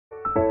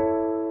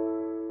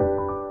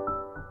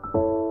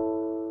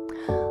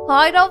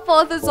Hi daar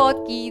Father's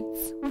Heart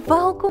Kids.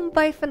 Welkom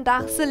by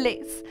vandag se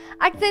les.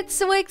 Ek is net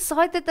so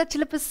excited dat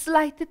julle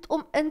besluit het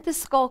om in te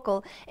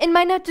skakel en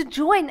my nou te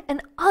join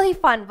in al die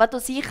fun wat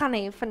ons hier gaan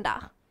hê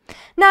vandag.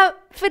 Nou,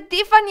 vir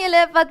die van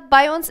julle wat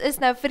by ons is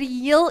nou vir die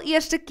heel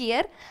eerste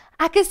keer,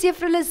 ek is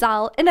Juffrou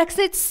Lazel en ek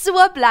is net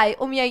so bly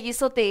om jou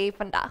hierso te hê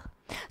vandag.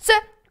 So,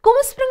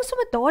 kom ons spring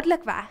sommer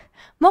dadelik weg.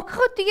 Maak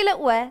gou toe julle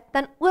oë,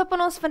 dan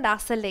open ons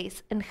vandag se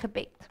les in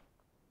gebed.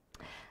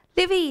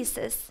 Liewe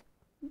Jesus,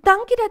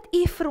 dankie dat U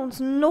vir ons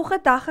nog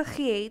 'n dag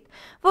gegee het,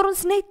 waar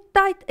ons net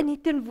tyd in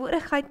die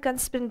teenwoordigheid kan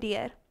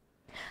spandeer.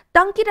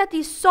 Dankie dat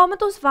U saam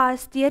met ons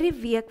was deur die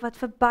week wat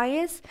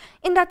verby is,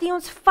 en dat U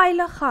ons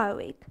veilig gehou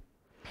het.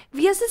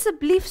 Wees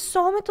asseblief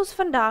saam met ons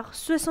vandag,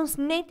 soos ons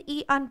net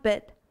U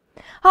aanbid.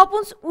 Help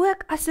ons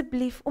ook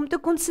asseblief om te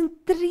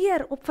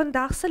konsentreer op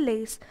vandag se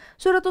les,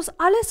 sodat ons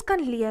alles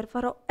kan leer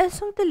wat daar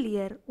is om te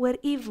leer oor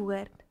U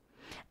woord.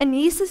 In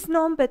Jesus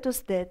naam bid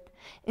ons dit,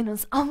 en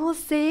ons almal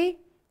sê,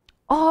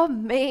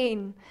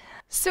 Amen.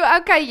 So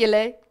okay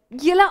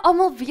julle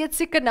almal weet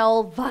seker nou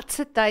al wat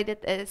se tyd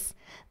dit is.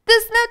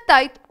 Dis nou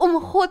tyd om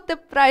God te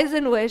prys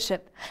en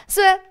worship.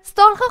 So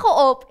staan gou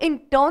op en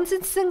dans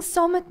en sing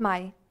saam met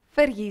my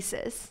vir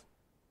Jesus.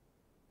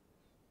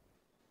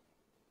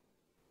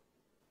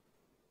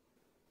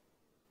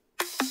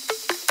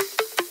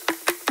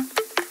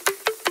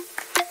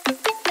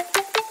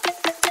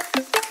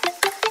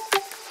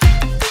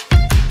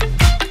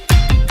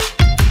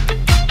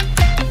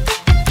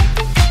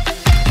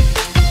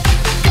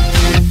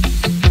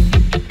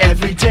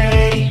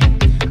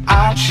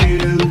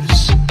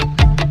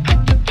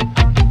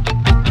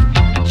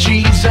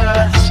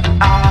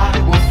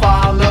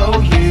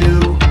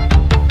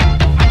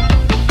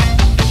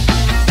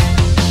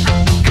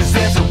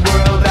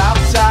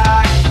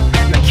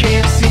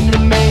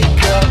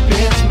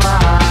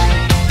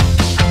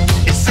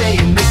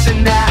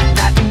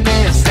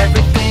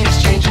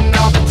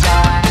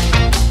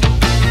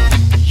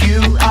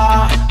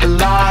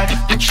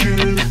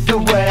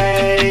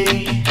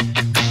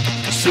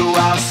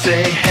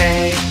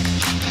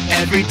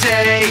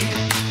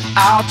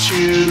 I'll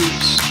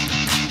choose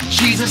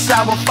Jesus,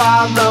 I will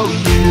follow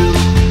you.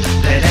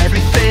 Let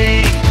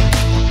everything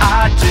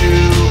I do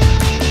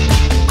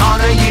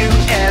honor you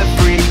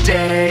every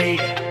day.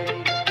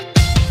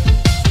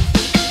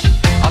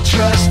 I'll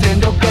trust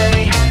and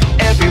obey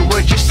every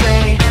word you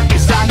say,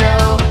 'cause I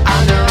know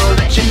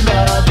that you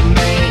love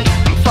me.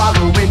 I'm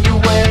following your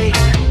way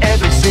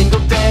every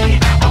single day.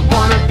 I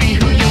wanna be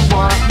who you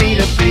want me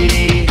to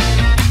be.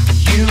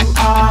 You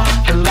are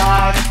the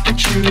light, the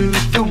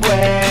truth, the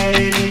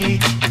way.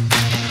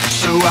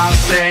 So I'll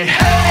say,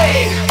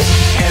 hey,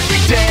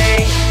 every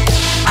day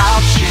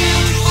I'll choose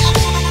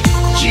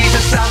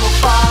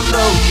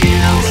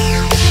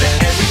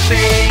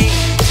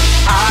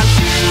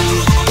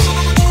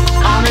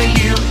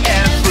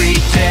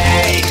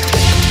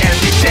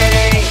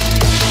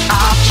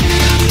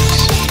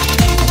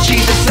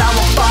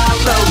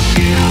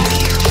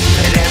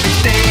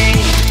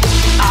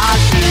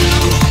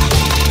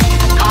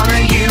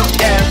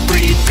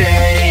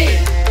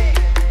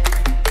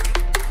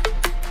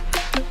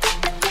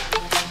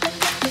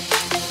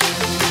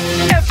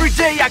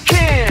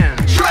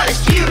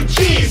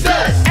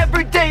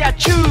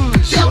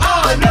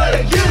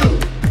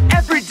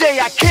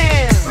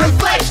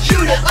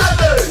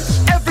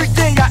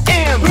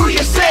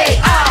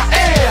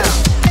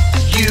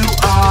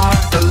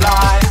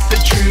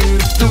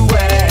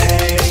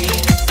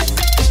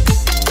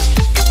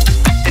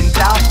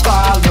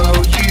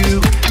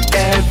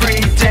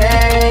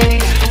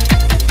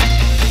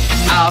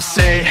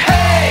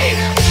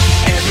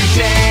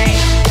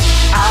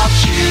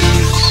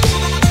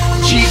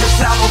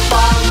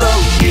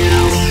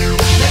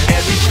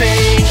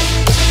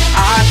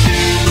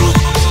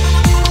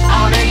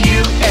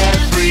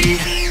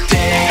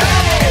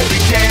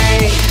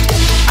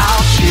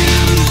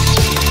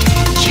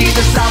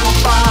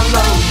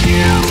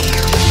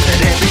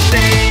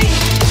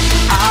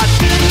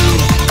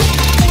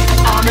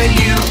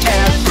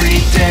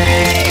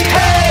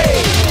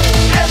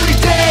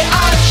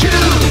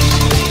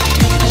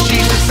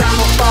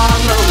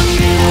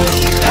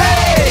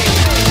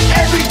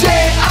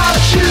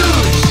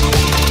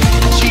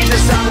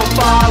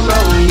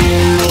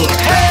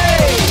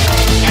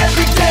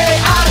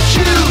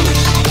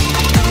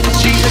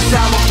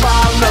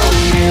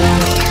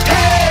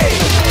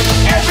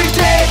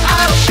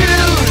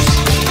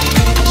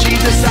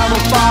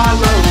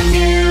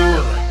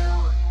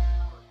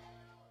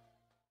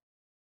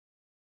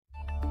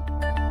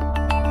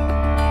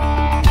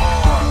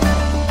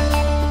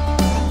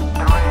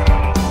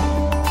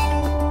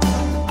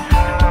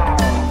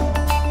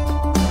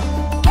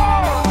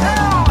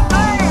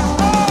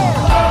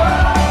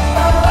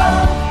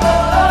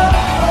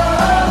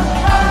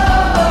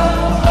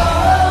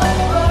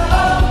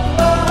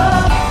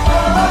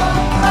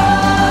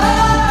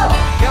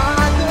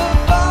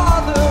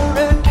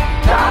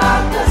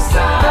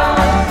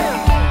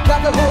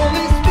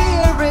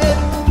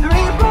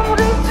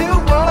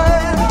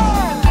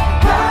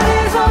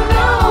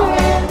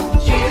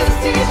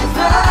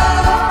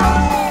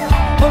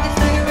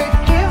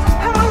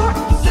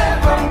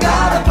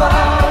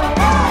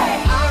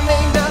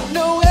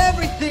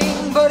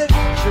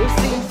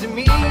to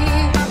me.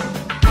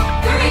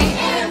 Three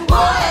in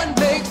one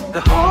makes the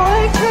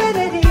Holy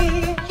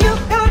Trinity.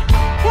 You've got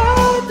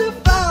God the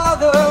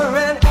Father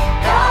and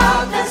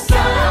God the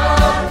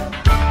Son,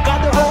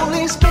 God the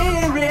Holy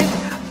Spirit,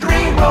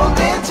 three rolled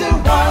into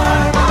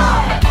one.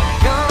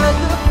 God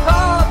the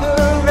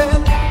Father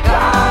and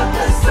God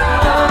the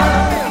Son,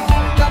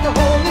 God the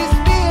Holy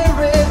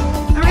Spirit,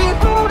 three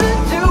rolled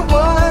into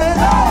one.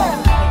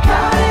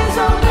 God is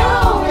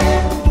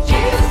all-knowing,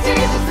 Jesus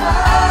teaches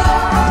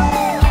love.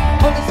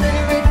 Holy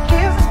Spirit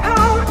gives us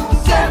power,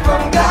 sent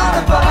from God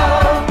above.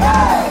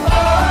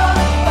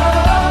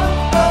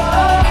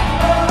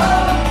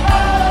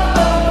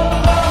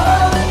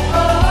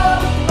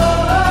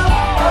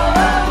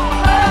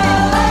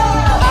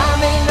 I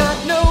may not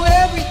know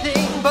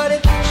everything, but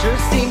it sure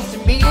seems to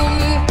me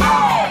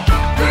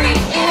three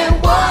in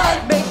one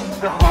makes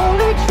the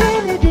Holy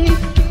Trinity.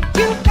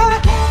 You've got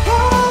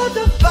God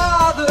the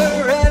Father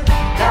and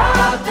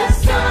God the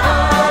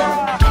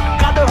Son,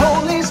 God the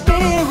Holy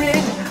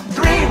Spirit,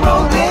 three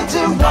rolled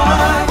into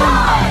one.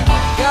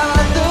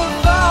 God the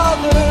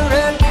Father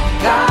and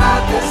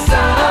God the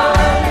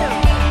Son,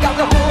 God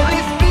the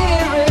Holy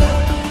Spirit,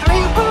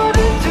 three rolled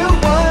into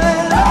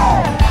one.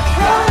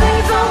 God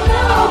is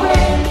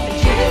all-knowing,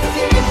 Jesus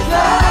is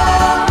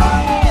love.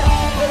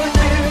 Holy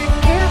Spirit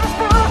gives us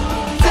power,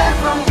 sent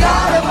from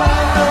God above.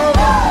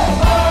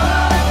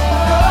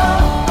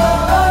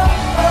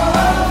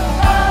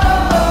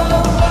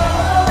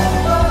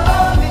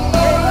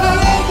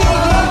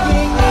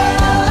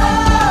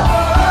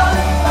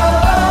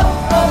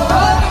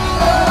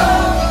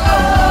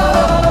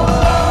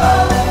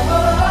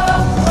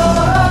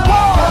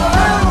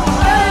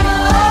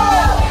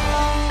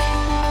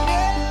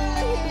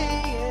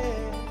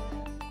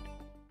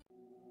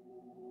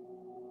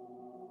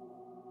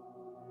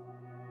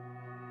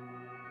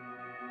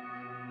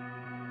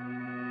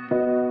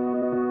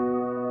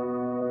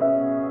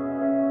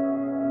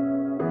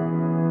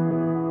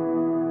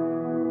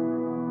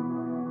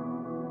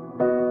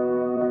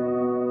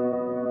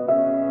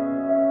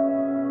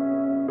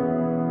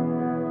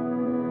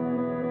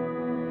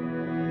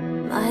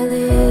 My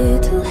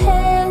little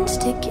hands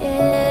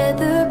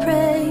together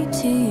pray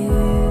to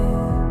you.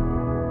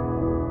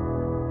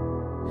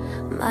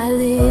 My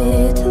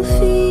little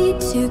feet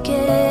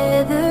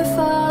together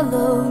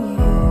follow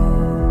you.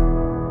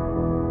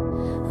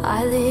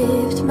 I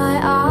lift my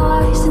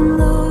eyes and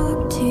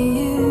look to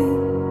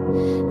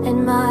you,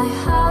 and my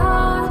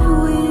heart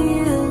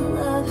will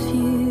love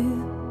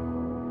you.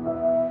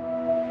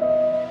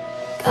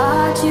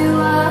 God, you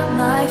are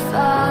my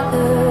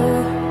Father,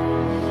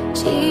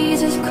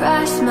 Jesus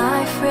Christ,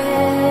 my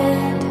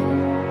friend.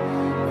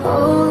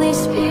 Holy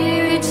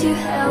Spirit, you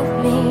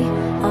help me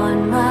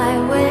on my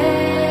way.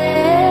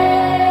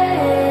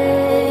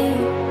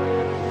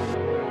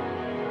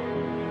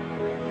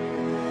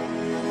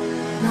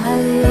 My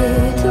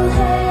little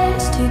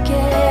hands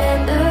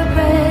together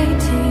pray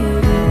to you.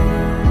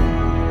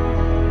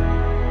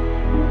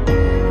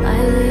 My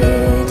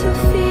little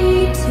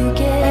feet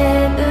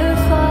together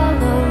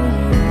follow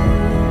you.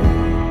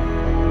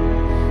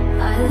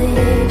 I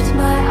lift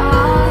my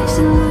eyes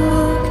and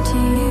look to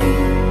you,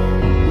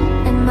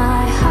 and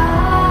my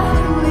heart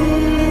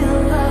will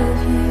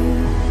love you.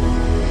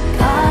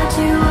 God,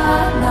 you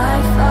are my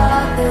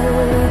Father,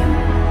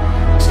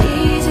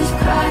 Jesus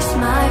Christ,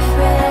 my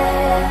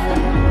friend.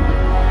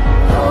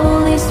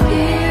 Holy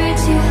Spirit,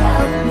 you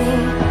help me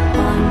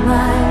on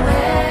my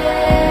way.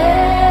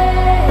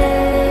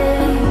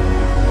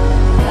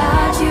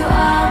 God, you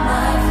are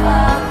my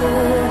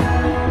Father,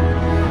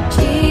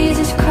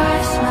 Jesus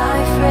Christ, my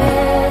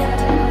friend.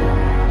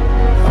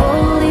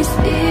 Holy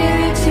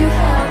Spirit, you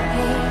help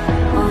me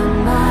on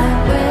my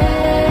way.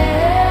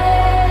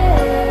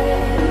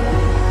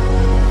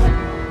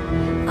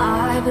 I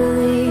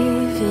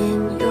believe in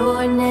your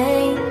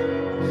name.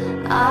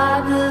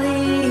 I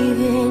believe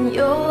in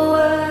your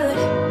word.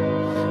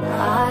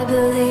 I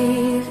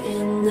believe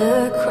in the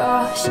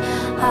cross.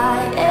 I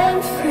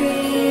am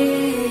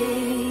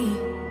free.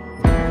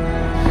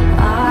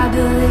 I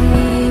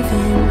believe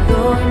in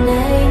your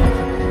name.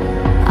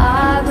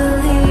 I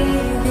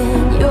believe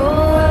in your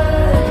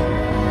word.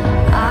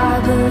 I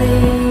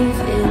believe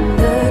in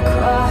the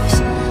cross.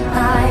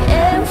 I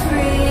am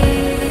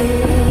free.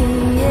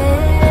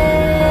 Yeah.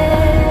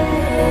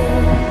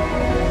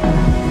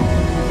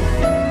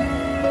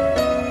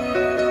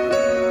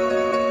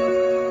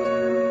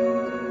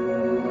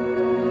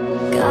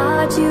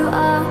 God, you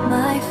are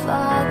my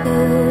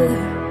Father,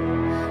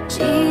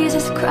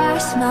 Jesus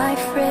Christ, my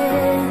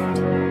friend.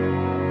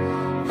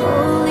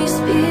 Holy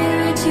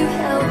Spirit, you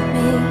help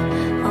me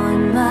on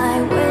my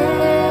way.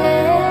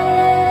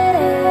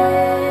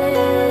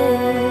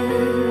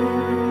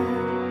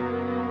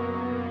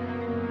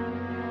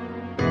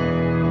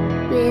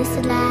 This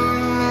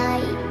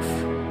life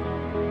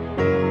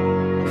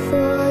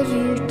for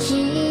you,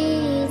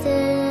 Jesus,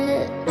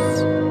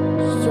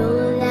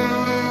 your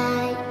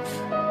life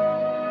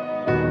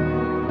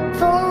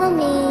for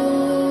me.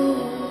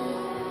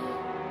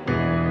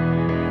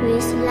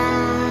 This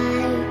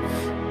life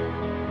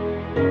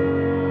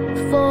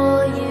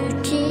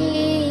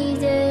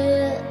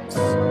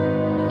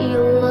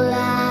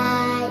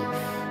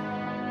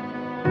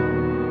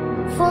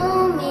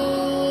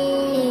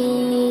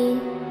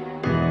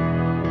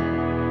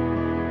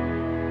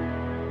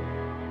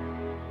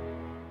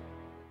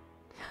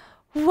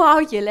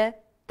Wow julle,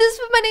 dis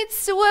vir my net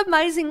so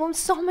amazing om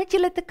saam met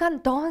julle te kan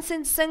dans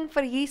en sing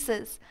vir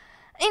Jesus.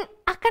 En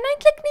ek kan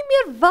eintlik nie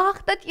meer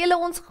wag dat julle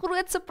ons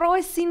groot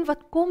surprise sien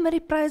wat kom met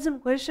die praise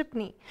and worship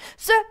nie.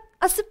 So,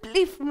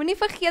 asseblief, moenie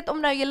vergeet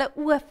om nou julle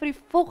oë vir die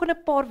volgende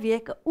paar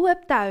weke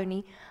oop te hou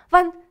nie,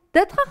 want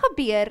dit gaan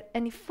gebeur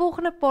in die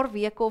volgende paar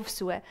weke of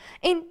so.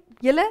 En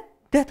julle,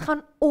 dit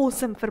gaan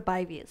awesome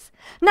verby wees.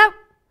 Nou,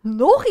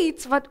 nog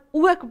iets wat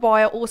ook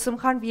baie awesome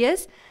gaan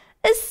wees,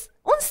 is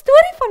ons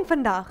storie van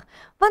vandag,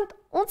 want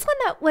ons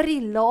gaan nou oor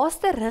die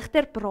laaste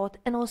rigter praat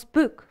in ons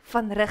boek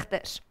van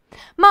rigters.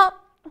 Maar,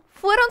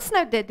 voor ons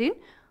nou dit doen,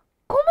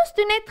 kom ons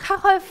doen net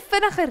gou 'n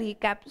vinnige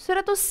recap,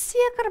 sodat ons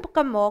seker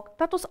kan maak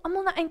dat ons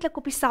almal nou eintlik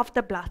op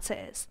dieselfde bladsy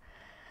is.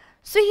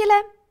 So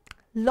julle,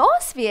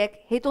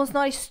 laasweek het ons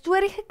na die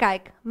storie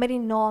gekyk met die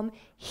naam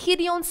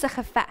Gideon se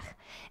geveg.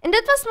 En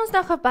dit was ons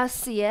nou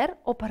gebaseer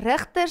op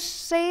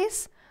Rigters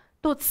 6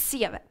 tot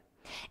 7.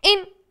 En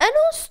in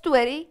ons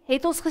storie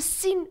het ons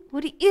gesien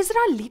hoe die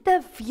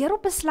Israeliete weer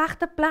op 'n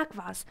slegte plek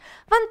was,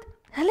 want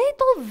hulle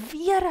het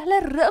alweer hulle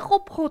rug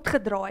op God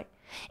gedraai.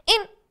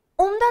 En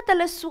omdat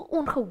hulle so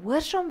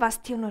ongehoorsaam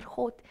was teenoor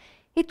God,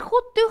 het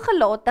God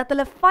toegelaat dat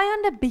hulle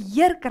vyande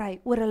beheer kry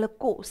oor hulle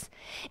kos.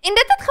 En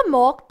dit het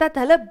gemaak dat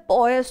hulle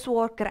baie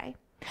swaar kry.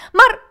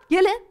 Maar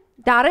julle,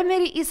 daarom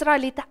het die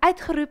Israeliete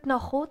uitgeroep na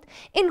God,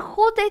 en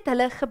God het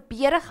hulle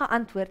gebede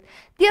geantwoord,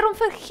 deur om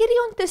vir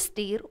Gideon te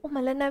stuur om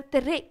hulle nou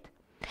te red.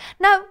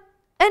 Nou,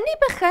 in die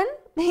begin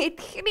het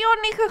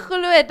Gideon nie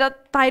geglo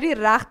dat hy die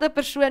regte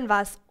persoon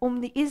was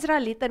om die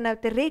Israeliete nou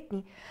te red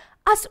nie,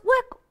 as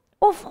ook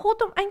of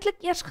God hom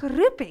eintlik eers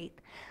geroep het.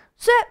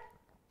 So,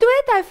 toe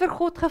het hy vir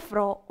God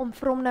gevra om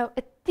vir hom nou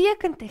 'n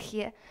teken te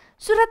gee,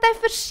 sodat hy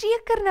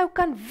verseker nou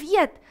kan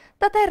weet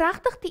dat hy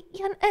regtig die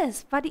een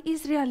is wat die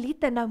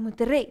Israeliete nou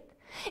moet red.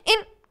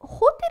 En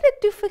God het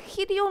dit toe vir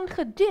Gideon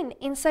gedoen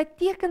en sy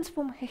tekens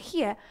vir hom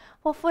gegee,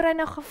 waarvoor hy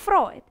nou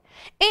gevra het.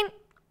 En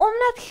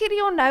omdat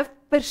Gideon nou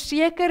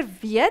verseker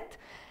weet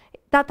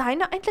dat hy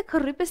nou eintlik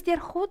geroep is deur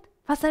God,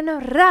 was hy nou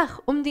reg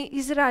om die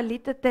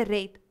Israeliete te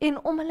red en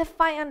om hulle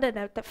vyande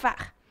nou te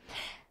veg.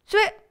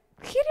 So,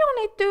 Gideon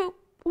het toe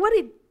oor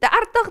die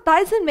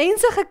 30,000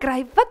 mense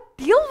gekry wat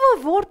deel wil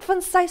word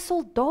van sy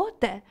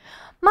soldate.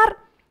 Maar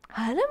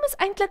hulle moes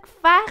eintlik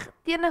veg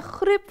teen 'n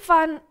groep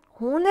van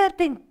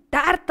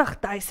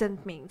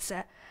 130,000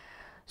 mense.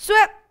 So,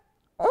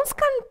 ons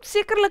kan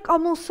sekerlik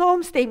almal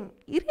saamstem.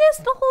 Hierdie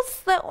is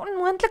nogals 'n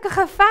onmoontlike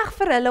geveg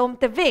vir hulle om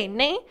te wen,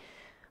 né?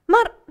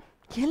 Maar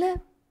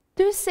julle,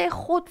 toe sê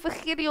God vir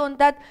Gideon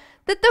dat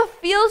dit te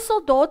veel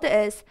soldate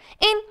is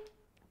en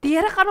die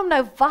Here gaan hom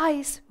nou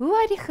wys hoe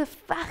hy die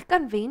geveg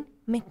kan wen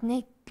met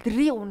net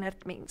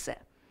 300 mense.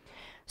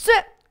 So,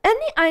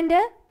 in die einde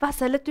was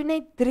hulle toe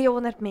net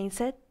 300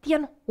 mense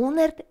teen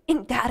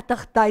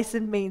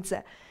 130,000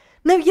 mense.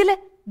 Nou julle,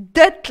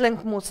 dit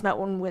klink mos nou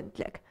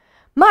onmoontlik.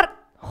 Maar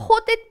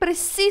God het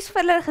presies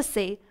vir hulle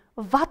gesê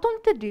wat om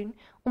te doen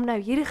om nou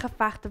hierdie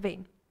geveg te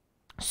wen.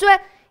 So,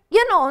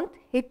 een aand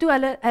het toe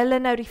hulle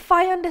nou die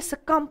vyande se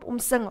kamp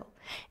omsingel.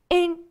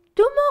 En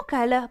toe maak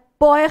hulle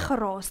baie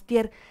geraas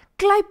deur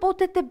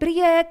kleipotte te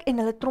breek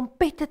en hulle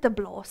trompette te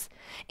blaas.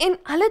 En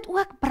hulle het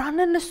ook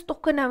brandende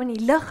stokke nou in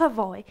die lug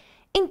gewaai.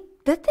 En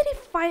dit het die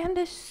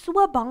vyande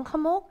so bang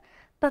gemaak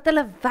dat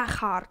hulle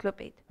weggehardloop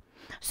het.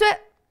 So,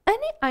 in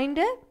die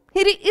einde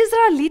het die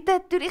Israeliete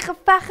toe die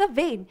geveg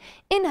gewen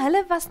en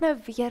hulle was nou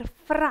weer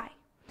vry.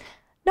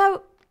 Nou,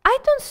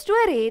 uit ons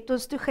storie het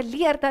ons toe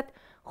geleer dat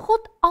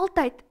God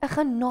altyd 'n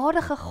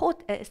genadige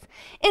God is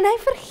en hy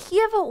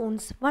vergewe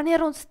ons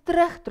wanneer ons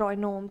terugdraai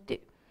na hom toe.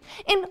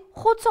 En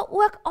God sal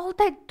ook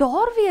altyd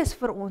daar wees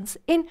vir ons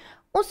en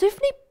ons hoef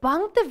nie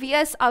bang te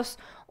wees as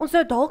ons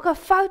nou dalk 'n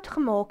fout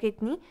gemaak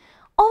het nie.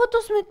 Al wat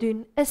ons moet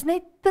doen is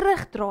net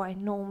terugdraai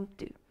na hom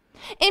toe.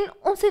 En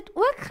ons het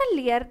ook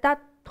geleer dat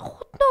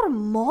God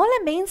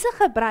normale mense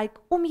gebruik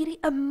om hierdie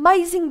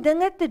amazing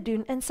dinge te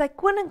doen in sy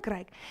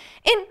koninkryk.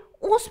 En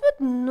ons moet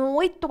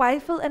nooit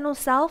twyfel in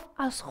onsself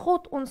as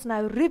God ons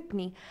nou roep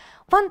nie.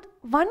 Want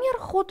wanneer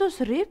God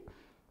ons roep,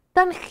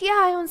 dan gee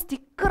hy ons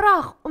die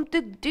krag om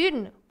te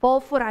doen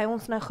waarvoor hy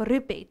ons nou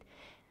geroep het.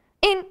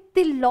 En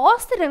die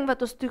laaste ding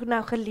wat ons toe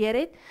nou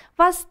geleer het,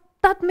 was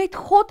dat met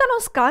God aan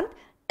ons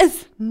kant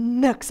is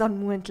niks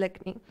onmoontlik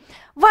nie.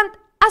 Want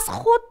as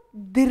God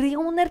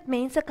 300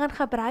 mense kan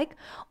gebruik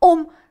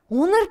om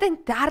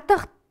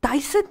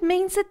 130,000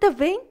 mense te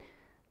wen,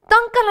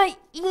 dan kan hy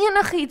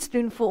enigiets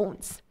doen vir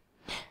ons.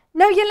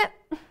 Nou julle,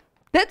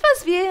 dit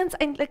was weer eens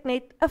eintlik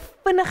net 'n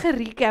vinnige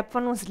recap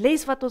van ons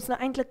les wat ons nou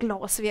eintlik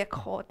laasweek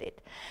gehad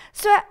het.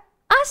 So,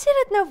 as jy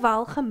dit nou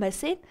wel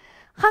gemis het,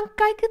 gaan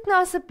kyk dit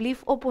nou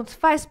asseblief op ons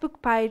Facebook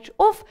page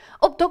of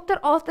op Dr.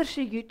 Arthur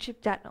se YouTube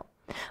channel.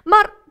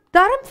 Maar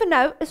daarom vir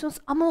nou is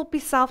ons almal op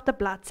dieselfde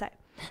bladsy.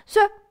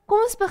 So,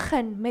 kom ons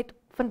begin met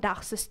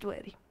vandag se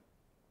storie.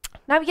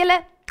 Nou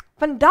julle,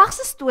 vandag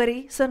se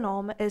storie se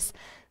naam is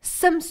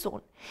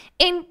Simson.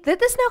 En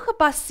dit is nou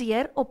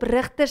gebaseer op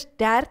Rigters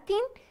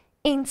 13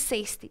 en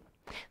 16.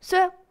 So,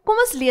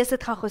 kom ons lees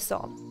dit gou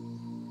saam.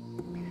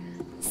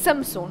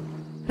 Simson,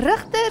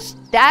 Rigters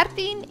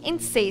 13 en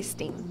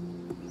 16.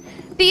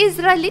 Die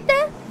Israeliete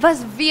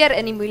was weer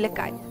in die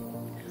moeilikheid.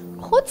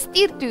 God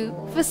stuur toe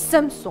vir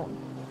Simson.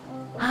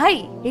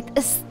 Hy het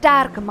 'n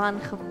sterk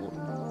man geword.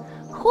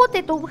 God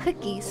het hom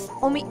gekies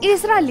om die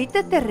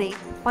Israeliete te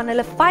red van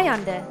hulle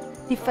vyande,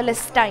 die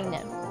Filistyne.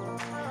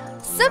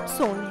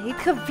 Simson het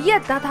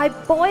geweet dat hy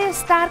baie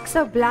sterk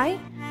sou bly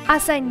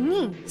as hy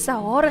nie sy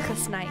hare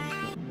gesny het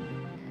nie.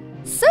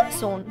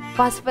 Simson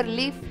was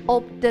verlief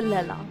op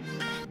Delila.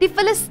 Die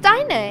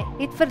Filistyne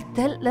het vir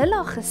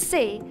Delila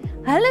gesê,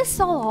 hulle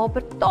sal haar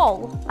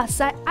betaal as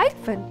sy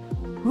uitvind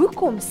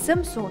hoekom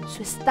Simson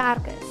so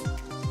sterk is.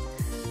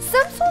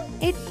 Simson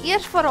het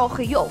eers vir haar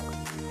gejok.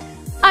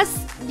 As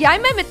jy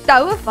my met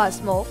toue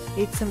vasmaak,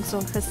 het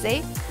Simson gesê,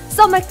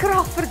 sal my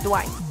krag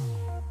verdwyn.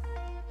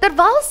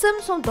 Terwyl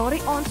Simson daardie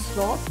aand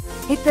slaap,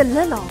 het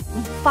Delila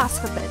hom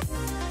vasgebind.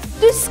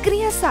 Toe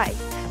skree sy,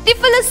 die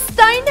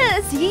Filistyne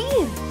is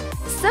hier!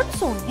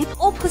 Simson het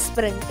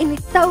opgespring en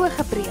die toue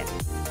gebreek.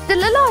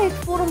 Delila het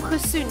vir hom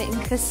gesoen en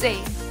gesê,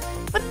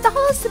 vertel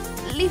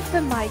asseblief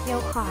vir my jou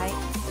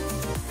geheim.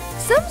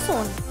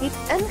 Simson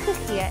het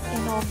ingegee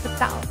en haar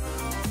vertel,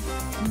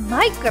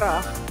 my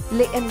krag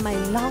lê in my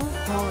lang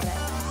hare.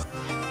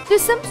 Toe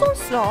Simson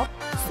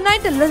slaap, sny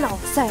Delila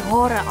sy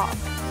hare af.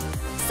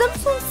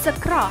 Simson se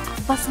krag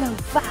was nou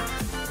weg.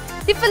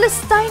 Die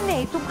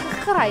Filistyne het hom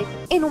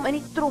gegryp en hom in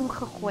die tronk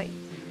gegooi.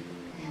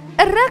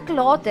 'n Ruk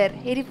later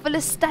het die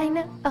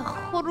Filistyne 'n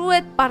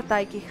groot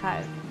partytjie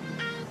gehou.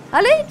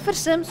 Hulle het vir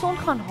Simson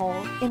gaan haal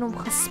en hom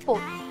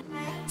gespot.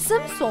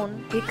 Simson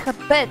het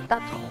gebid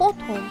dat God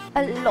hom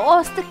 'n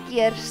laaste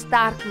keer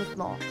sterk moet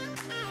maak.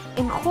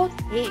 En God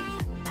het.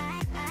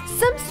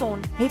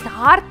 Simson het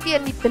hard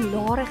teen die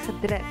pilare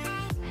gedruk.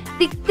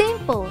 Die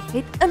tempel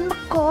het in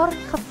mekaar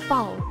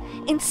geval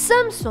en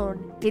Simson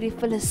het die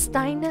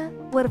Filistyne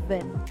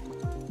oorwin.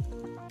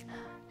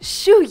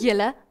 Sjoe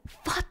julle,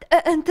 wat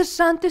 'n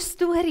interessante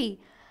storie.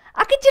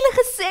 Ek het julle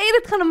gesê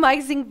dit gaan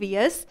amazing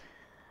wees.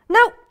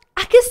 Nou,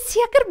 ek is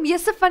seker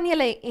meeste van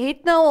julle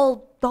het nou al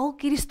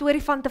dalk hierdie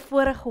storie van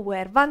tevore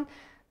gehoor, want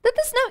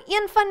dit is nou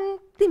een van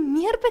die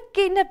meer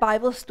bekende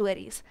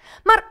Bybelstories.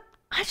 Maar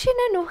as jy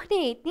nou nog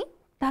nie het nie,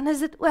 dan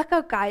is dit ook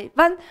okay,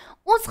 want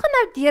ons gaan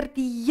nou deur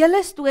die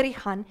hele storie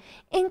gaan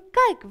en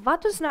kyk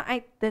wat ons nou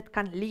uit dit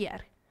kan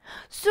leer.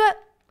 So,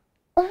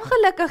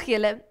 ongelukkig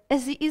julle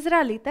is die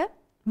Israeliete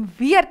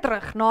weer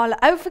terug na hulle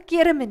ou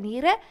verkeerde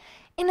maniere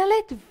en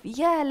hulle het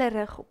weer hulle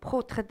rug op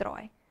God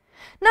gedraai.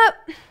 Nou,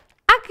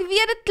 ek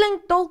weet dit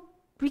klink dalk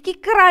bietjie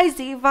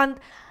crazy, want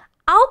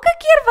elke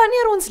keer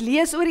wanneer ons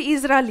lees oor die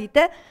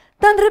Israeliete,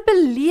 dan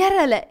rebelleer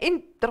hulle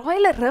en draai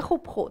hulle rug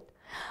op God.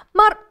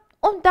 Maar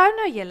onthou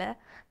nou julle,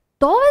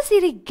 daar was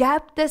hierdie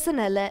gap tussen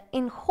hulle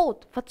en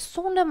God, wat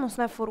sonde ons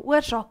nou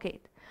veroorsaak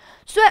het.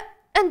 So,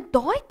 in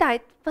daai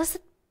tyd was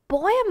dit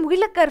baie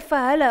moeiliker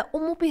vir hulle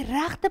om op die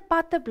regte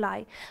pad te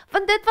bly,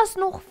 want dit was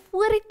nog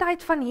voor die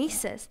tyd van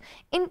Jesus,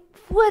 en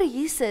voor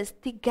Jesus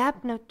die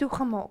gap nou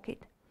toegemaak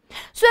het.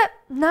 So,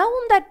 nou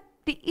omdat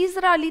die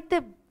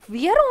Israeliete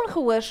weer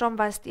ongehoorsaam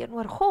was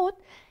teenoor God,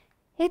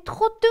 het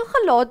God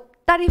toegelaat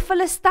dat die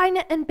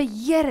Filistyne in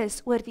beheer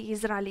is oor die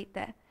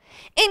Israeliete.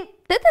 En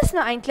dit is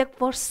nou eintlik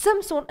waar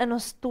Simson in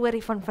ons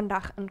storie van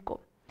vandag inkom.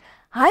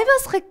 Hy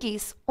was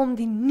gekies om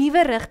die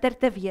nuwe rigter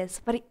te wees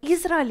wat die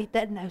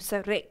Israeliete nou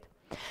sou red.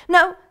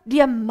 Nou,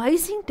 die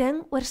amazing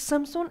ding oor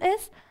Simson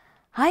is,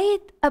 hy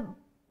het 'n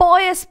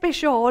baie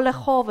spesiale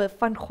gawe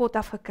van God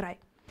af gekry.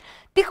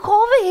 Die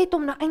gawe het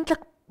hom nou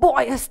eintlik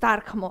baie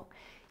sterk gemaak.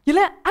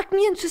 Julle, ek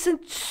meen soos 'n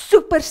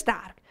super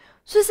sterk,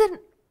 soos 'n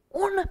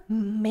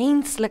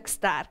onmenslik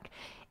sterk.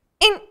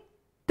 En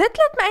dit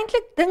laat my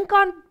eintlik dink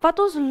aan wat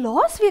ons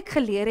laasweek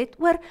geleer het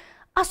oor,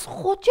 as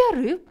God jou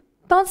roep,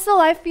 dan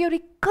sal hy vir jou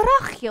die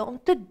krag gee om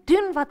te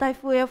doen wat hy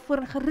vir jou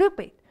voorheen geroep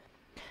het.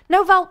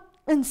 Nou wel,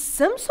 in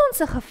Simson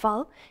se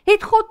geval,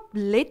 het God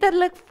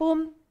letterlik vir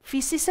hom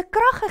fisiese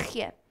krag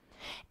gegee.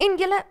 En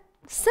julle,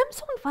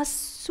 Simson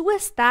was so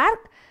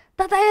sterk,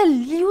 dat hy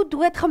 'n leeu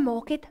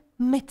doodgemaak het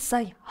met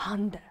sy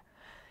hande.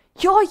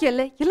 Ja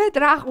julle het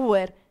reg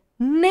gehoor,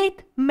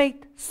 net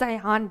met sy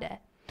hande.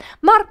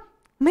 Maar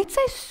met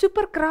sy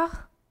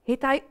superkrag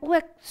het hy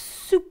ook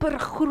super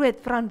groot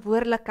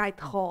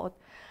verantwoordelikheid gehad.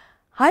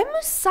 Hy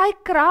moes sy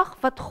krag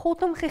wat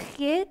God hom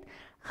gegee het,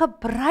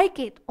 gebruik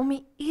het om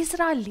die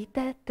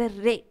Israeliete te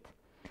red.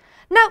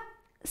 Nou,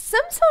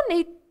 Simson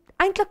het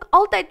eintlik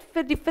altyd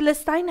vir die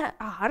Filistyne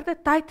 'n harde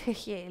tyd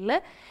gegee,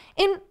 hulle,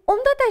 en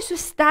omdat hy so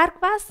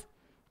sterk was,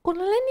 kon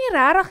hulle nie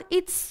regtig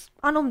iets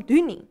aan hom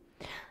doen nie.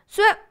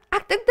 So,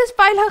 ek dink dit is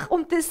veilig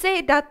om te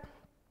sê dat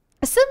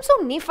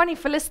Simson nie van die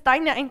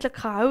Filistyne eintlik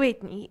gehou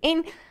het nie,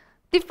 en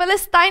die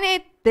Filistyne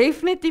het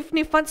definitief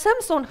nie van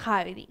Simson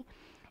gehou nie.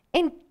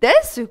 En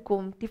dis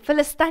hoekom die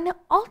Filistyne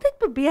altyd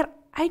probeer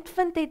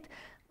uitvind het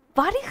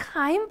wat die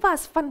geheim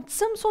was van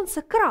Simson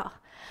se krag.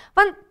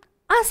 Want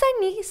as hy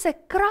nie sy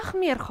krag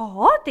meer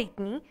gehad het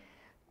nie,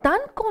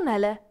 dan kon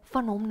hulle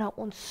van hom nou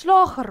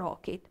ontslaag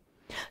geraak het.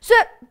 So,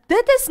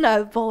 dit is nou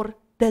waar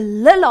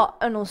Delila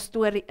in ons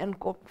storie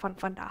inkom van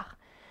vandag.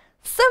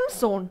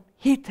 Simson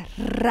het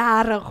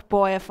regtig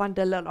baie van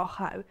Delilah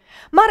gehou.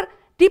 Maar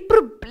die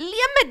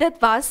probleem met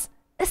dit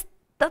is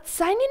dat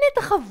sy nie net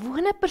 'n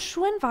gewone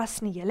persoon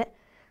was nie, julle.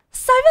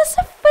 Sy was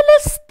 'n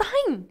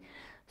Filistyn.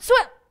 So,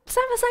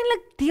 sy was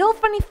eintlik deel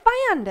van die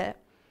vyande.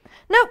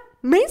 Nou,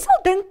 mense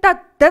sal dink dat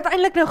dit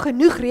eintlik nou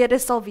genoeg rede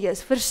sal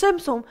wees vir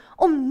Simson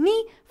om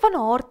nie van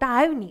haar te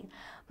hou nie.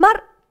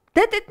 Maar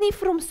dit het nie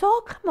vir hom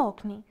saak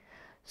gemaak nie.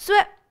 So,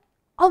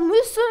 al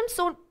moes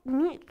Simson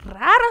nie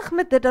regtig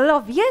met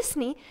Delilah wees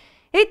nie,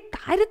 het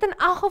hy dit in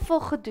elk geval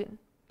gedoen.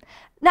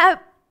 Nou,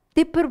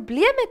 die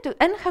probleem het toe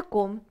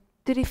ingekom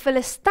toe die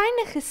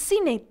Filistyne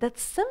gesien het dat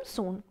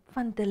Simson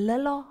van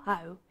Delilah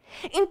hou.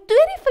 En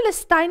toe die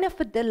Filistyne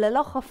vir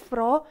Delilah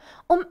gevra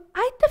om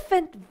uit te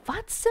vind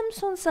wat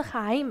Simson se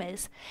geheim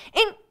is,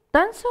 en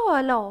dan sou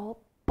hulle haar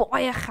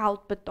baie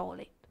geld betaal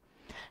het.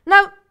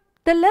 Nou,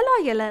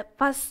 Delilah julle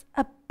was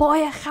 'n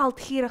baie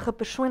geldgierige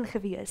persoon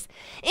gewees,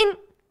 en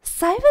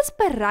sy was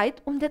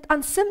bereid om dit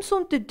aan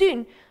Simson te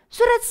doen,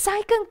 sodat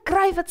sy kan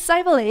kry wat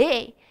sy wil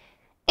hê.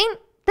 En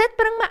dit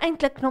bring my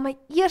eintlik na my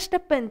eerste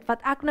punt,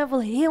 wat ek nou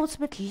wil hê ons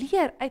moet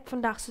leer uit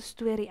vandag se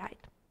storie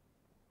uit.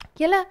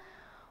 Julle,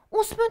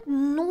 ons moet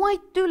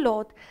nooit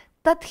toelaat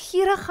dat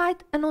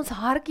gierigheid in ons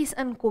hartjies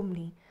inkom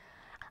nie.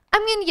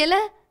 Julle,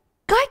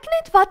 kyk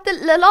net wat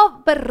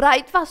Delilah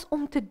bereid was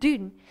om te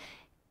doen.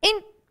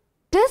 En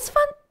dis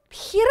van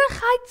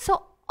gierigheid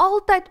sal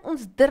altyd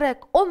ons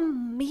druk om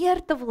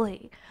meer te wil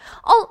hê.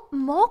 Al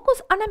maak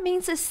ons ander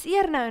mense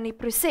seer nou in die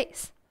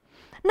proses.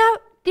 Nou,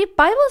 die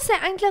Bybel sê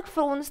eintlik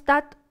vir ons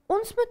dat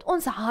ons moet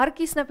ons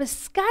hartjies nou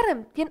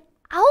beskerm teen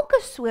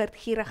elke soort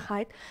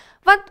gierigheid,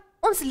 want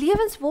ons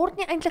lewens word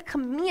nie eintlik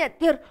gemeet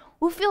deur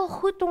hoeveel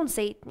goed ons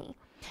het nie.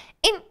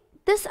 En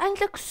dis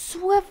eintlik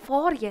so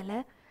waar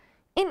julle.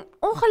 En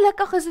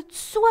ongelukkig is dit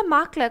so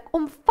maklik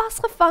om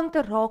vasgevang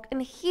te raak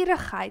in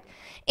gierigheid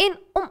en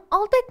om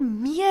altyd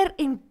meer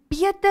en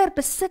beter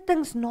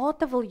besittings na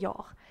te wil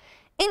jaag.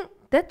 En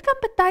dit kan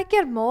baie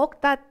keer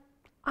maak dat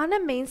ander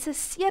mense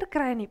seer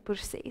kry in die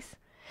proses.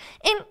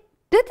 En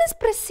dit is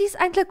presies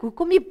eintlik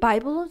hoekom die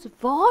Bybel ons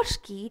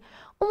waarsku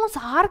om ons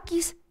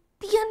hartjies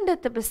teen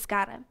dit te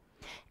beskerm.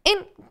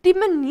 En die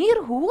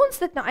manier hoe ons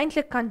dit nou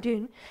eintlik kan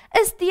doen,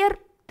 is deur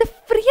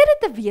tevrede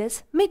te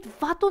wees met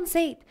wat ons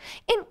het,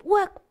 en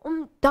ook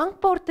om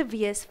dankbaar te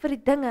wees vir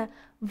die dinge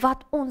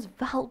wat ons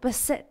wel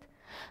besit.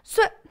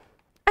 So,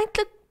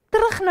 eintlik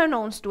terug nou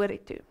na ons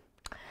storie toe.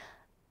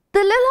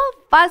 Delilah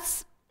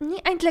was nie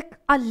eintlik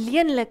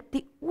alleenlik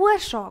die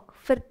oorsaak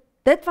vir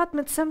dit wat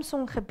met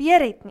Simson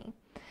gebeur het nie.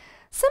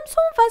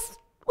 Simson was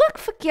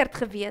ook verkeerd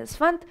gewees,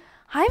 want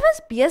hy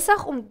was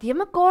besig om de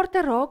mekaar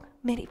te raak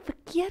met die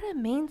verkeerde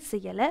mense,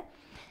 julle.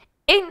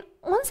 En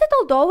ons het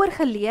al daaroor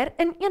geleer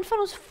in een van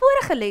ons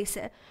vorige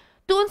lesse,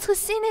 toe ons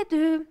gesien het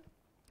hoe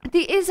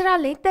die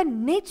Israeliete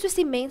net soos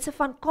die mense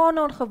van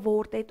Kanaan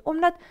geword het,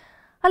 omdat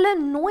hulle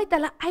nooit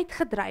hulle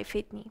uitgedryf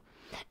het nie.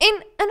 En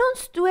in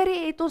ons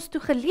storie het ons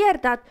toe geleer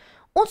dat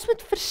ons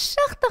moet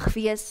versigtig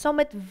wees saam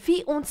met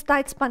wie ons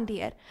tyd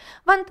spandeer,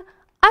 want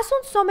as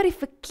ons saam met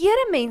die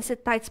verkeerde mense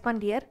tyd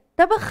spandeer,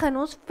 dan begin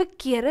ons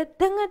verkeerde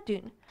dinge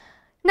doen.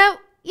 Nou,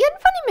 een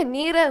van die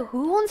maniere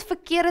hoe ons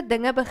verkeerde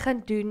dinge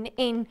begin doen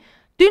en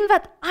doen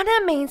wat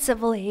ander mense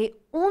wil hê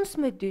ons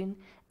moet doen,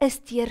 is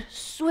deur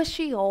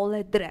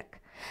sosiale druk.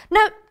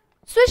 Nou,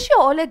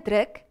 sosiale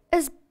druk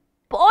is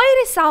baie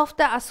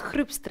dieselfde as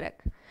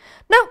groepsdruk.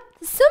 Nou,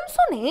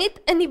 Simson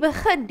het in die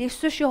begin die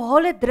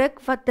sosiale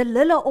druk wat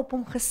Delilah op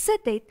hom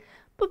gesit het,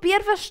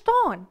 probeer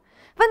verstaan.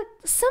 Want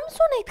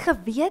Simson het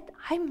geweet,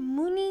 hy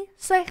moenie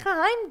sy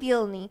geheim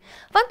deel nie.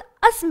 Want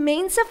as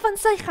mense van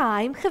sy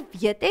geheim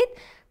geweet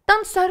het,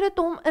 dan sou dit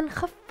hom in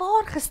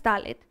gevaar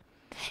gestel het.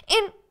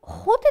 En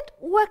God het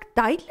ook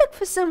duidelik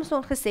vir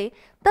Simson gesê,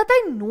 dat hy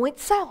nooit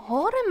sy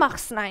hare mag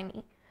sny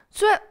nie.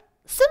 So,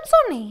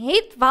 Simson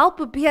het wel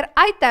probeer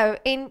uithou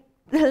en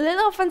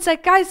Delilah van sy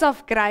keis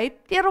afkry,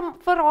 deur om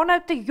vir haar nou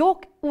te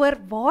jok oor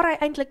waar hy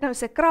eintlik nou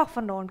sy krag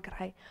vandaan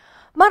kry.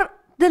 Maar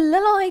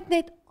Delilah het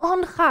net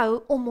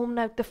aangehou om hom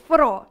nou te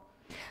vra.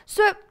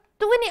 So,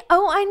 toe in die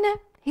ou einde,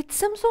 het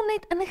Simson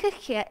net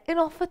ingegee en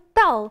haar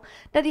vertel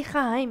dat die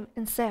geheim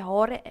in sy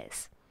hare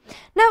is.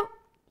 Nou,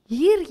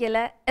 hier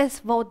julle is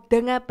waar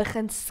dinge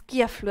begin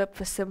skeefloop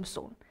vir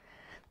Simson.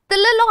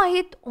 Delilah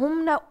het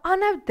hom nou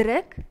aanhou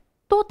druk,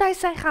 tot hy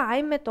sy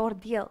geheim met haar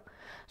deel.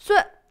 So,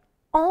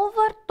 al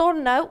wat daar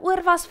nou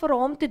oor was vir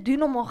hom te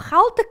doen om haar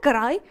geld te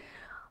kry,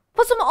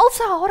 was om al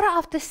sy hare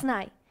af te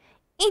sny.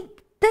 En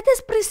dit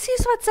is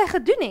presies wat sy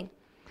gedoen het.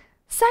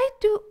 Sy het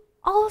toe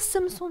al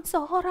Simson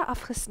se hare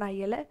afgesny,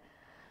 julle.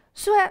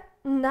 So,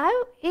 nou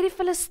het die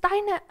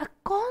Filistyne 'n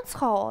kans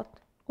gehad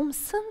om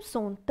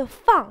Simson te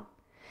vang.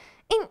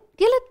 En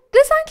julle,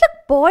 dis eintlik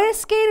baie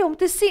scary om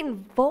te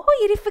sien waar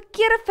hierdie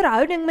verkeerde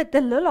verhouding met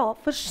Delilah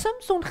vir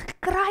Simson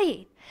gekry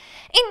het.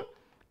 En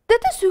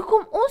dit is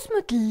hoekom ons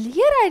moet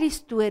leer uit die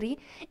storie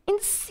en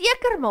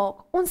seker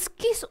maak, ons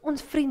kies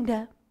ons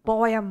vriende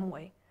baie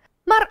mooi.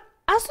 Maar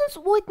as ons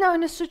ooit nou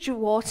in 'n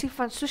situasie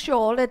van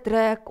sosiale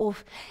druk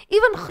of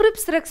ewen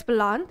groepsdruks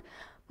beland,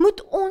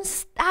 moet ons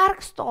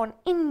sterk staan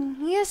en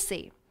nee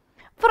sê.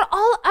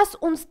 Veral as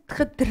ons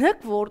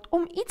gedruk word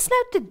om iets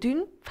nou te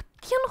doen wat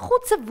teen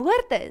God se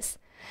woord is.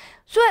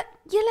 So,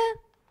 julle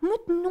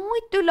moet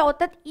nooit toelaat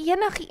dat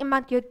enige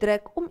iemand jou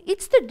druk om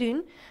iets te doen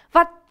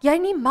wat jy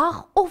nie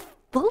mag of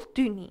wil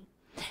doen nie.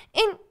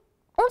 En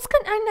ons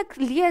kan eintlik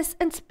lees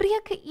in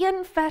Spreuke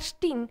 1 vers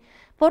 10,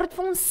 waar dit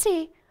vir ons sê,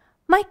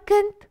 my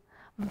kind,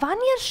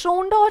 wanneer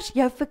sondaars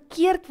jou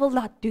verkeerd wil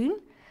laat doen,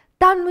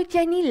 dan moet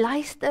jy nie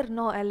luister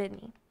na hulle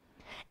nie.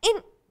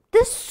 En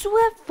dis so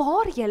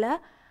waar julle,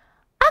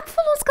 ek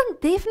voel ons kan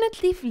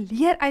definitief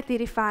leer uit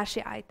hierdie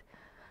versie uit.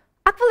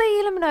 Ek wil hê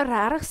julle moet nou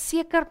regtig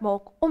seker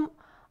maak om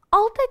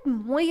altyd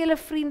mooi julle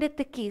vriende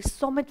te kies,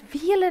 saam met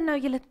wie julle nou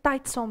julle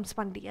tyd saam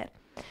spandeer.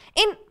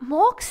 En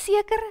maak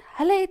seker,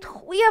 hulle het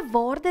goeie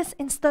waardes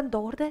en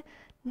standaarde,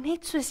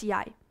 net soos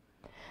jy.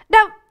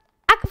 Nou,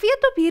 ek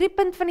weet op hierdie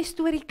punt van die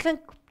storie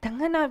klink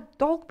dinge nou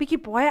dalk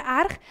bietjie baie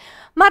erg,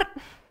 maar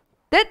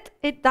dit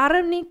het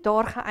darm nie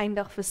daar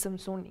geëindig vir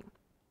Simson nie.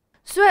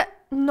 So,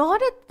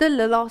 nadat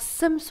Delilah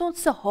Simson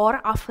se haar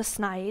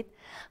afgesny het,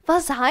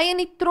 was hy in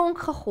die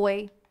tronk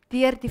gegooi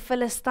deur die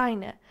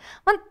Filistyne,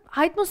 want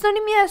hy het mos nou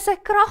nie meer sy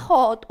krag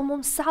gehad om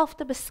homself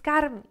te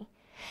beskerm nie.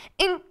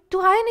 En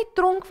toe hy in die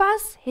tronk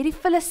was, het die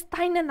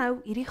Filistyne nou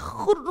hierdie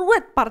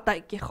groot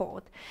partytjie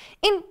gehad.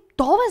 En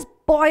daar was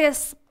baie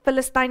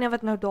Filistyne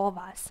wat nou daar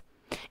was.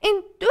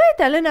 En toe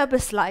het hulle nou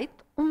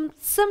besluit om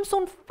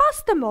Simson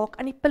vas te maak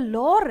aan die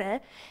pilare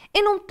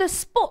en om te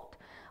spot,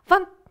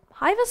 want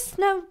hy was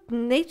nou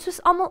net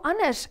soos almal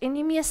anders en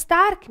nie meer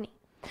sterk nie.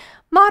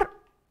 Maar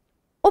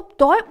op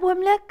daai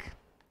oomblik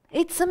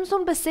het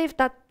Simson besef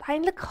dat hy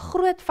eintlik 'n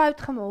groot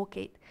fout gemaak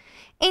het.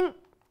 En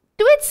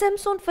toe het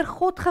Simson vir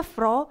God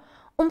gevra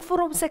om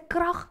vir hom sy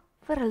krag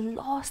vir 'n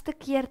laaste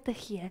keer te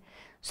gee,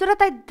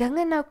 sodat hy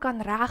dinge nou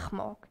kan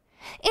regmaak.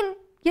 En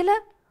julle,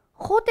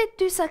 God het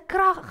toe sy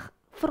krag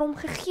vir hom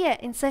gegee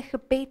en sy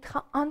gebed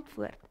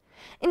geantwoord.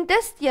 En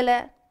dis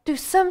julle, toe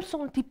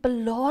Simson die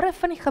pilare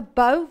van die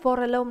gebou waar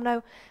hulle hom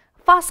nou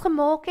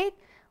vasgemaak het,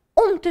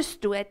 om te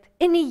stoot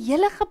en die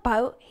hele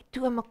gebou het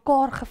toe in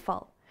mekaar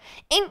geval.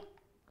 En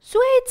so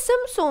het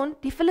Simson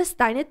die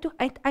Filistyne toe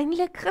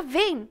uiteindelik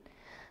gewen.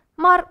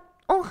 Maar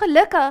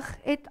ongelukkig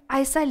het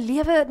hy sy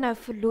lewe nou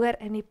verloor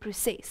in die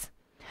proses.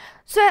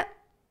 So,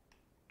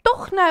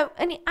 tog nou,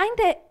 in die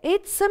einde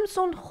het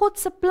Simson God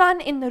se plan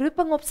en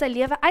roeping op sy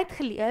lewe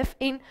uitgeleef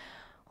en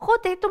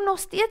God het hom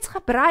nog steeds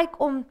gebruik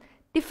om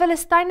die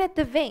Filistyne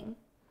te wen.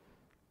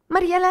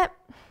 Maar julle,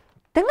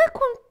 dinge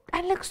kon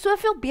eintlik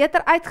soveel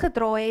beter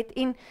uitgedraai het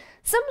en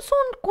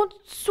Simson kon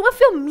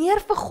soveel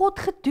meer vir God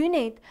gedoen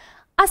het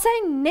as hy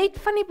net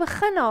van die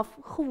begin af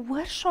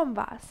gehoorsaam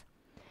was.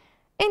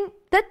 En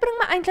dit bring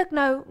my eintlik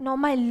nou na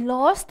my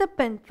laaste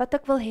punt wat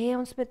ek wil hê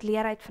ons moet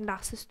leer uit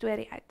vandag se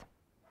storie uit.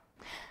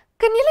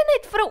 Kan julle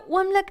net vir 'n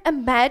oomblik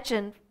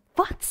imagine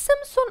wat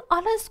Simson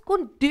alles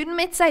kon doen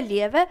met sy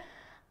lewe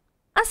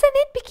as hy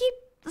net bietjie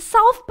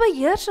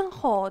selfbeheersing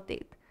gehad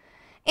het?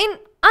 En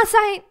as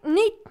hy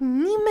net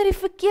nie met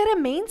die verkeerde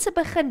mense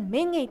begin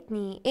meng het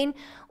nie en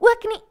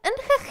ook nie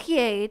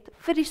ingegee het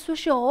vir die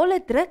sosiale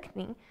druk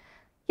nie.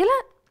 Julle,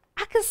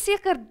 ek is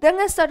seker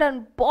dinge sou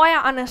dan baie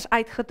anders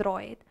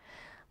uitgedraai het.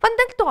 Want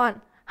dink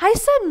daaraan, hy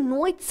sou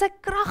nooit sy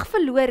krag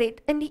verloor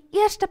het in die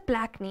eerste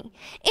plek nie.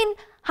 En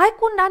hy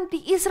kon dan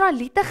die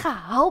Israeliete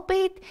gehelp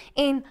het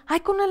en hy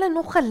kon hulle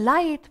nog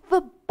gelei het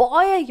vir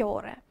baie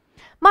jare.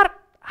 Maar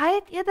hy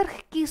het eerder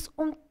gekies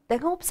om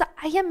dinge op sy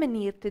eie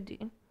manier te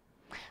doen.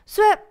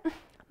 So,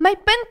 my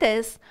punt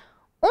is,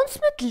 ons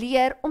moet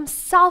leer om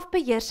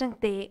selfbeheersing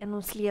te hê in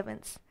ons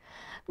lewens.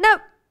 Nou,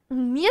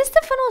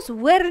 meeste van ons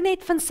hoor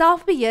net van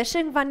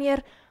selfbeheersing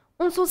wanneer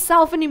ons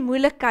onsself in die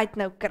moeilikheid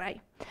nou kry.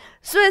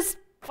 Soos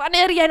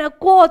wanneer jy nou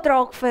kwaad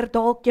raak vir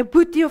dalk jou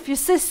boetie of jou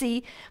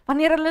sussie,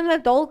 wanneer hulle nou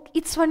dalk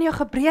iets van jou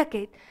gebreek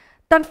het,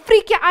 dan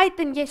freak jy uit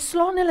en jy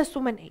slaan hulle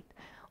sommer net.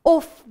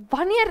 Of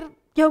wanneer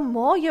jou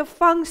ma jou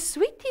vang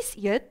sweeties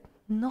eet,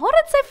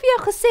 nadat sy vir jou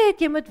gesê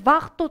het jy moet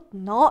wag tot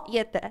na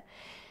ete.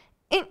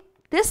 En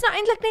dis nou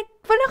eintlik net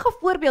vinnige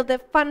voorbeelde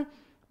van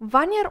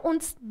wanneer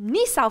ons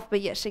nie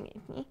selfbeheersing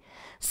het nie.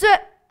 So,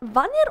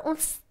 wanneer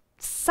ons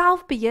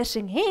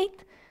selfbeheersing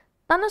het,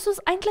 dan is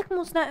ons eintlik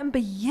mos nou in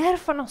beheer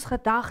van ons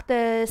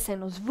gedagtes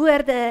en ons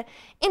woorde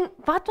en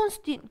wat ons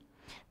doen.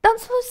 Dan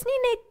sal ons nie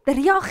net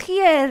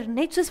reageer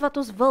net soos wat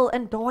ons wil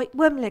in daai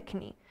oomblik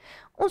nie.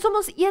 Ons moet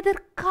ons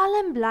eerder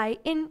kalm bly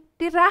en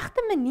die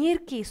regte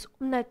manier kies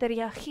om nou te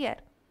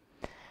reageer.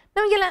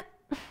 Nou julle,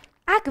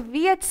 ek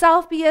weet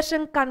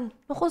selfbeheersing kan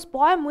nogals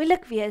baie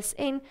moeilik wees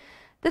en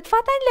dit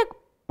vat eintlik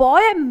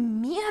baie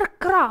meer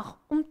krag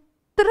om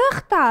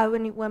terug te hou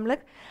in die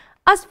oomblik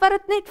as wat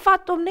dit net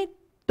vat om net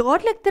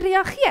dadelik te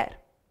reageer.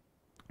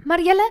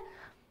 Maar julle,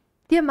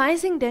 die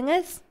amazing ding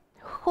is,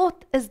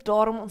 God is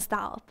daar om ons te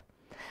help.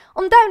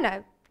 Onthou nou,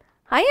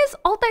 hy is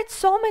altyd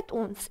saam met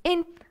ons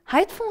en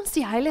hy het vir ons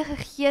die Heilige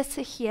Gees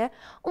gegee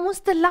om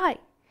ons te lei.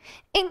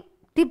 En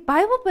die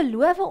Bybel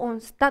beloof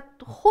ons dat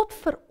God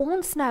vir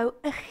ons nou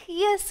 'n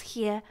gees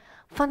gee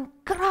van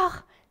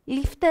krag,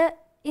 liefde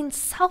en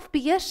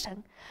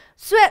selfbeheersing.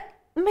 So,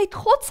 met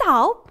God se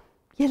hulp,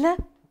 julle,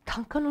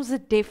 dan kan ons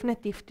dit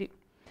definitief doen.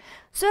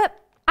 So,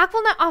 ek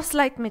wil nou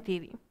afsluit met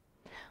hierdie.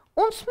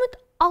 Ons moet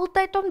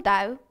altyd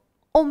onthou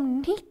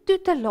om nie toe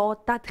te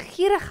laat dat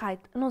gierigheid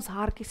in ons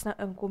hartjies nou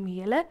inkom,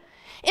 julle.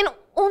 En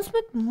ons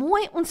moet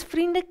mooi ons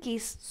vriende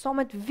kies, saam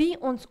met wie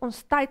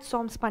ons tyd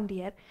saam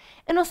spandeer.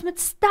 En ons moet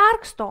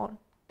sterk staan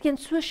teen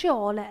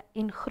sosiale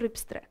en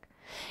groepsdruk.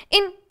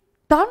 En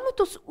dan moet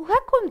ons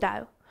ook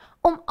onthou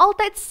om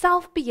altyd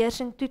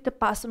selfbeheersing toe te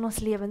pas in ons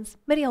lewens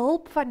met die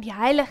hulp van die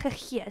Heilige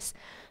Gees,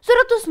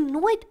 sodat ons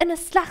nooit in 'n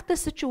slegte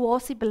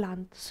situasie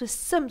beland, soos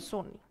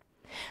Simson nie.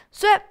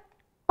 So,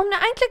 om nou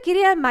eintlik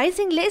hierdie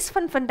amazing les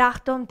van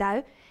vandag te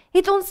onthou,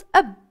 het ons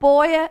 'n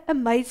baie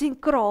amazing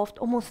craft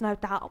om ons nou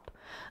te help.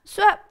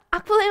 So,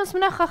 ek wil hê ons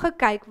moet nou gou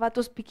kyk wat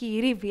ons bietjie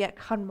hierdie week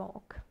gaan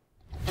maak.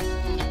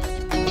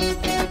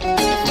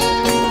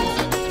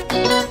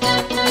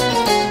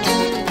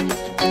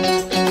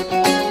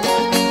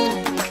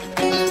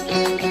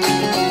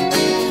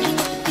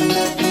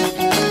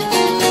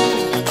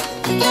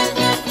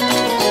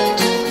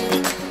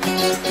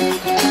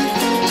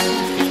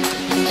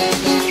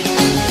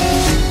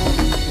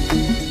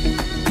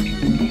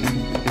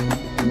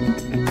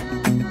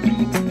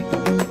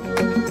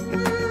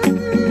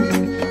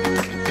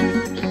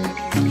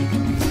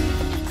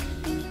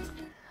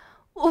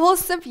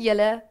 Awesome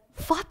julle,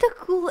 wat 'n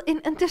cool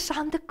en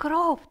interessante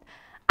craft.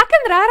 Ek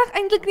kan regtig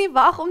eintlik nie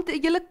wag om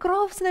julle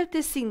crafts nou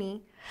te sien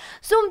nie.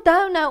 So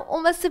onthou nou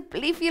om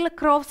asseblief julle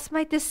crafts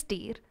my te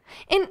stuur.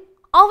 En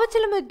al wat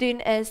julle moet doen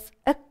is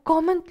 'n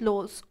comment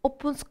los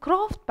op ons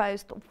craft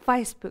post op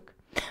Facebook.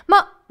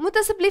 Maar moet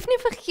asseblief nie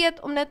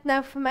vergeet om dit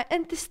nou vir my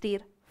in te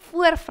stuur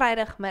voor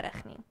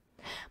Vrydagmiddag nie.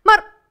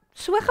 Maar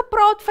so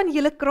gepraat van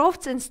julle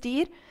crafts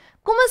instuur,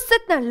 kom ons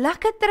sit nou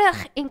lekker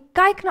terug en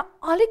kyk na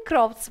al die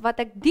crafts wat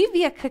ek die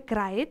week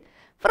gekry het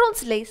vir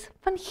ons les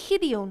van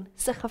Gideon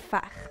se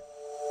geveg.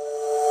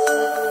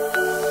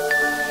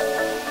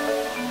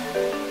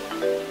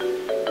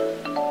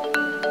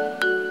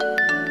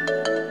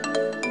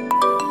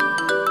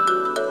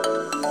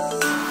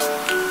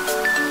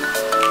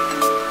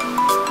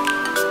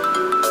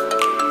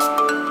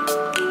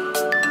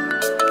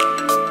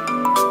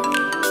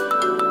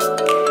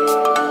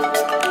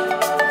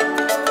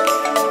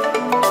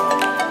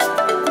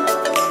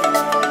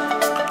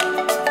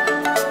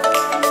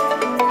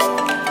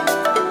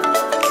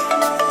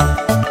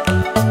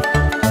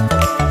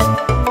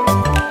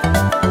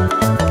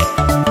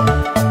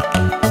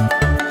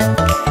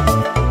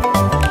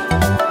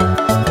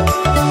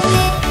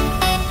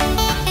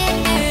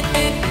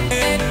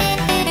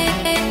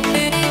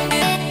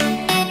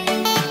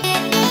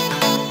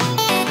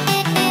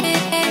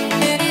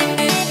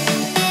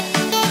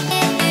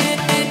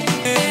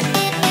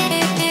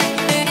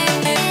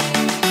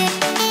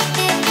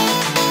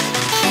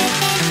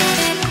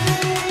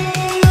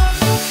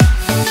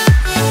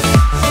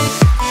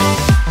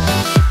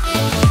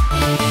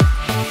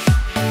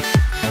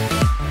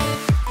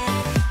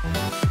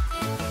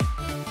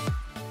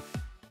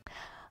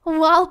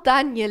 Well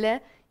done julle.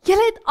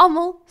 Julle het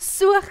almal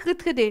so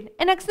goed gedoen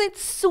en ek is net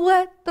so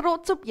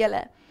trots op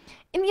julle.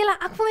 En julle,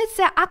 ek wil net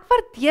sê, ek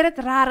waardeer dit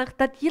regtig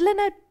dat julle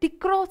nou die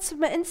crafts vir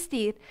my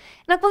instuur.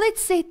 En ek wil net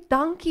sê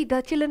dankie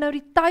dat julle nou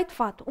die tyd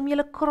vat om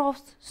julle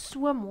crafts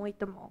so mooi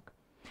te maak.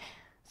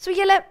 So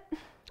julle,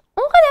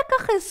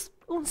 ongelukkig is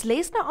ons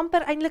les nou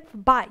amper eintlik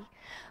verby.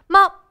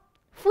 Maar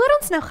voor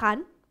ons nou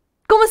gaan,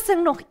 kom ons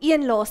sing nog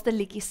een laaste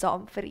liedjie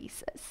saam vir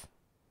Jesus.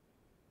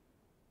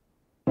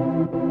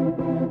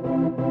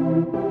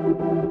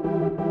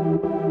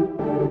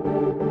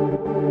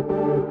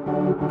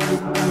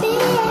 Be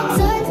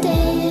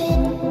exalted,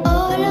 O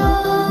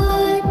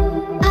Lord,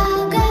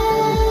 our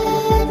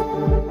God.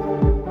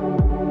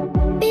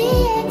 Be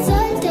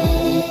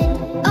exalted,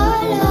 O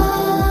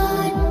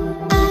Lord,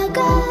 our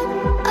God.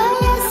 Oh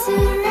yes,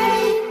 you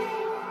reign.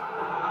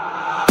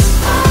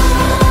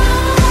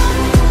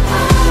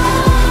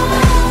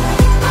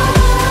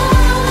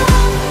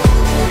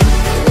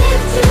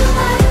 Lift you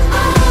up.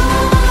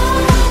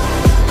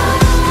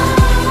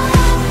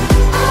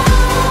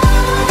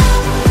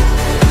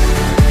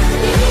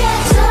 Be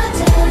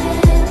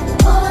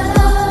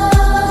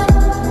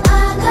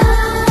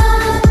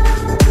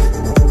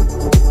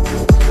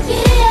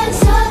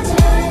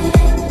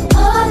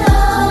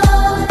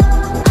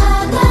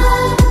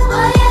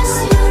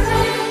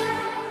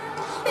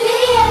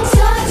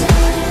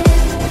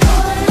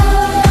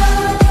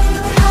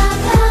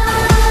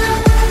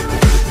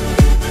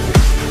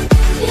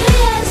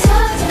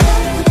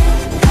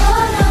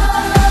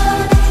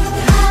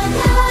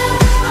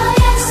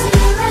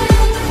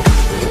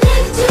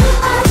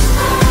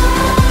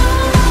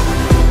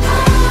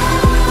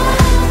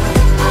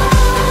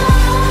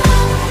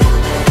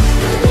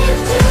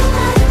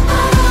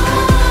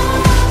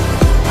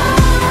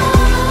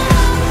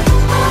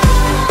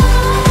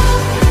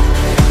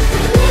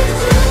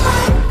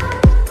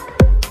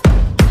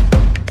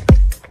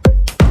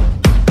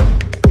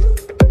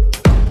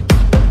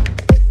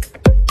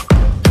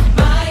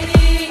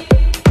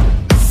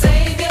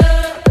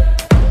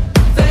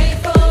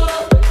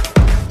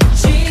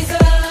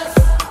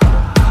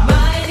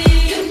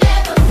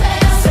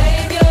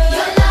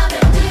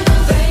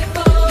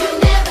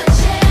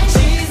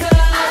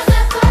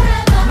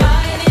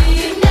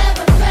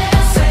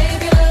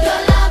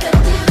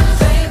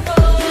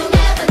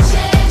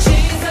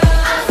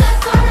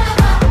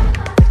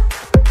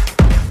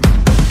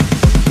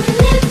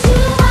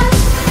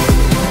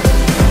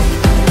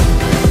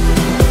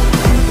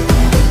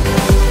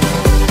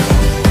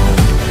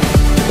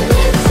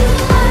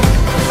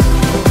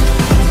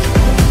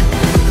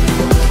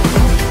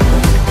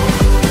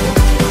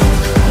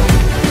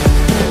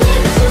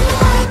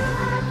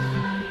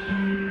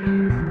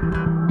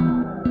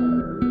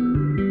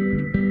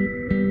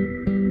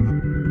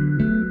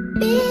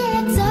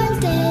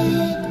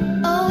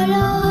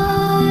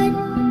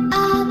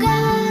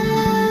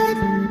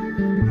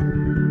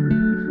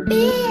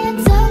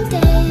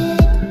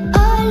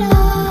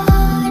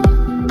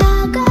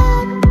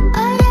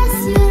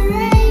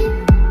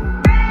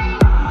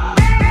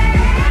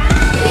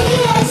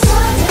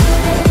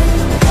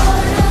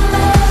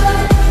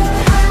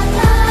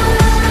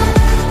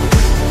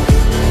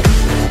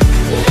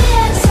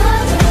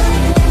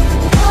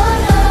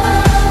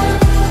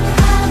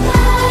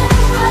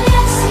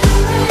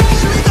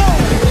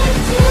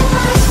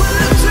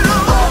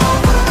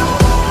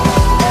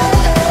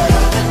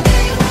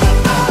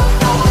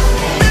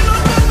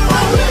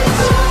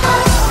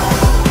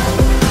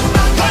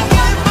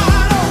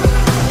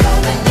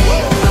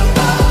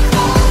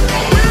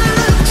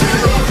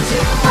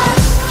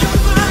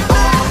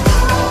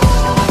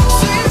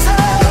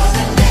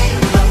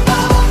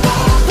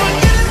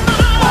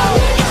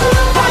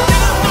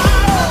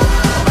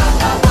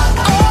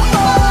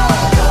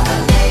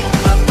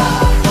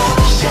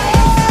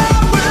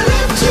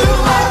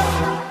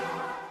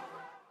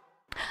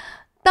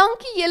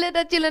Dankie julle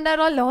dat julle nou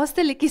daai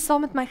laaste liedjie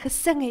saam met my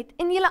gesing het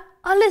en julle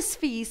alles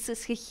vir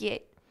Jesus gegee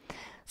het.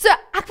 So,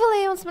 ek wil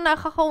hê ons moet nou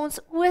gou ons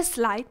oë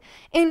sluit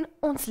en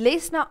ons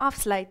les nou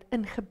afsluit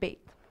in gebed.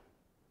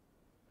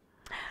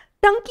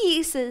 Dankie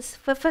Jesus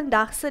vir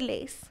vandag se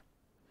les.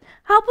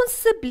 Help ons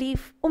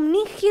asseblief om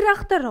nie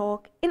gierig te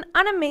raak en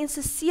ander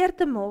mense seer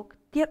te maak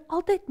deur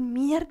altyd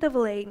meer te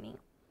wil hê nie.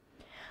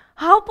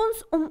 Help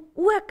ons om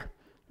ook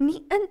nie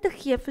in te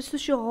gee vir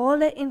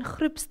sosiale en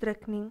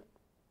groepsdruk nie.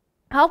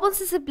 Help ons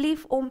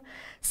asseblief om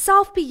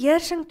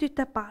selfbeheersing toe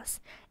te pas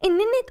en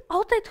nie net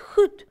altyd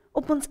goed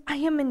op ons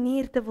eie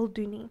manier te wil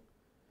doen nie.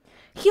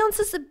 Gee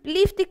ons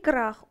asseblief die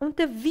krag om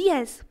te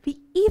wees wie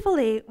U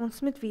wil hê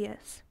ons moet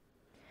wees.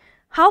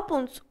 Help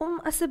ons om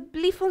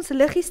asseblief ons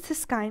liggies te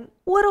skyn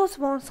oral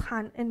waar ons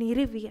gaan in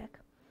hierdie week.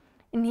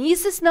 In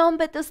Jesus naam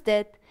bid ons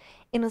dit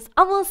en ons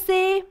almal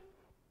sê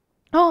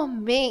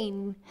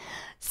Amen.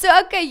 So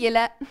okay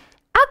julle,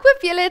 ek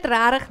hoop julle het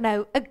regtig nou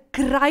 'n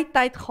great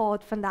tyd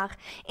gehad vandag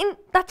en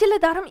dat julle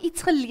daarom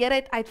iets geleer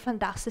het uit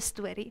vandag se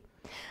storie.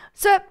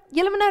 So,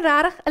 julle moet nou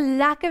regtig 'n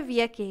lekker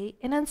week hê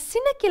en dan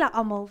sien ek julle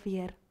almal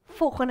weer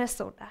volgende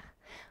Sondag.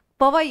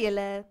 Bye bye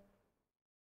julle.